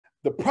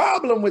The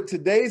problem with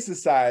today's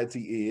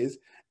society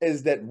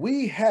is that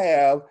we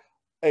have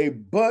a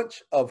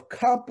bunch of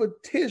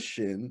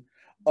competition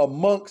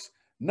amongst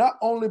not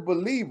only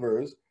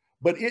believers,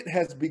 but it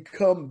has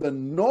become the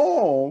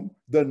norm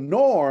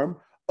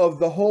of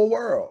the whole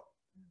world.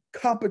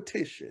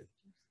 Competition.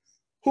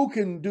 Who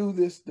can do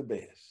this the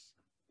best?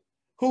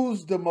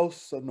 Who's the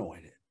most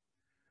anointed?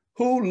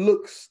 Who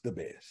looks the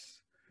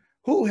best?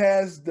 Who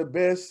has the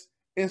best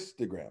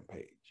Instagram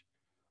page?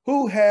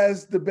 Who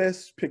has the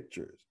best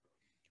pictures?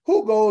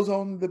 Who goes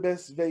on the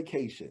best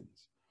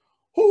vacations?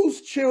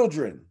 Whose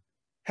children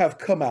have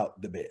come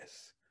out the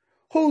best?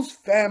 Whose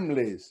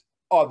families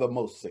are the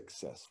most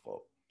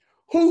successful?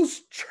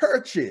 Whose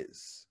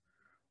churches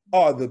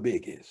are the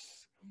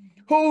biggest?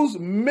 Whose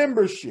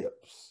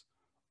memberships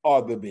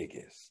are the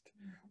biggest?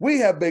 We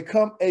have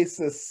become a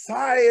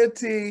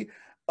society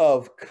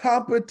of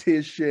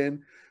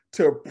competition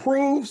to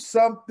prove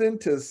something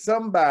to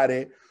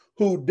somebody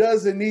who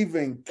doesn't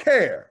even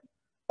care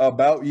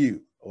about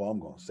you. Oh, I'm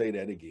going to say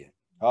that again.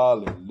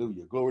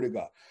 Hallelujah. Glory to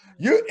God.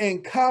 You're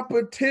in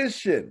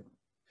competition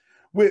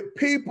with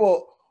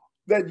people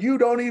that you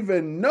don't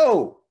even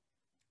know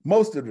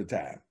most of the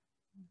time.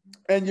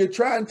 And you're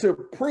trying to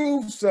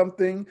prove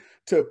something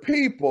to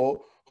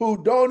people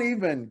who don't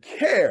even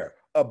care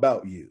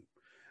about you.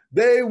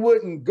 They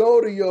wouldn't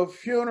go to your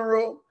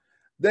funeral.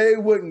 They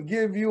wouldn't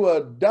give you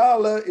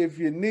 $1 if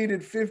you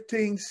needed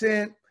 15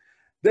 cents.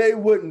 They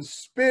wouldn't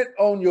spit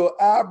on your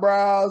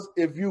eyebrows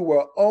if you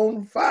were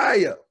on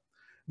fire.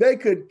 They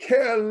could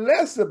care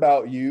less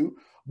about you,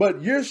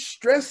 but you're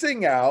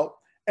stressing out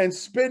and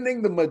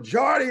spending the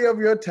majority of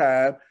your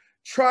time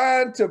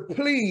trying to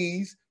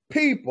please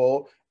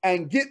people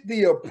and get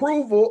the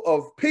approval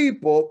of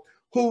people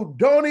who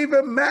don't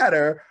even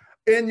matter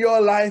in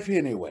your life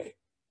anyway.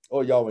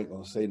 Oh, y'all ain't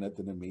gonna say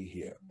nothing to me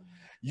here.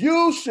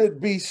 You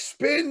should be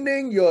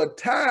spending your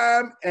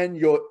time and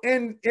your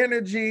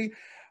energy,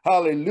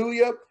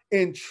 hallelujah,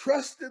 in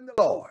trusting the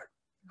Lord.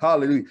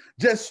 Hallelujah.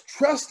 Just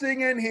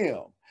trusting in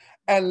him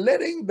and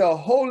letting the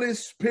Holy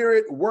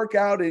Spirit work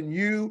out in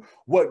you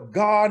what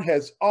God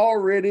has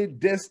already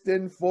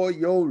destined for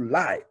your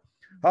life.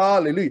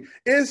 Hallelujah.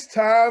 It's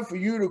time for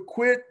you to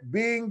quit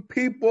being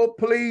people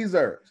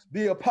pleasers.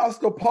 The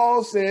Apostle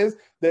Paul says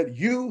that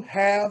you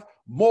have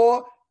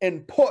more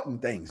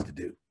important things to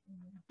do.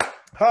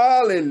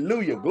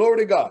 Hallelujah. Glory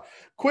to God.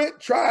 Quit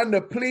trying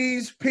to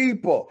please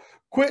people.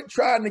 Quit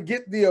trying to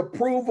get the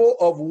approval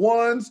of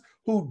ones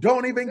who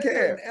don't even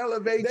care.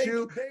 Elevate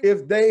you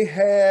if they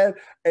had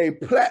a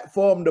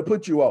platform to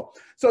put you on.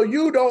 So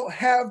you don't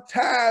have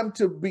time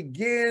to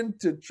begin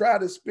to try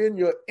to spend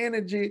your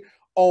energy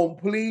on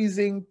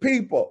pleasing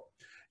people.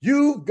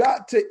 You've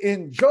got to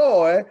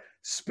enjoy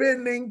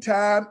spending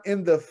time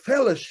in the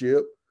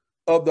fellowship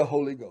of the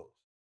Holy Ghost.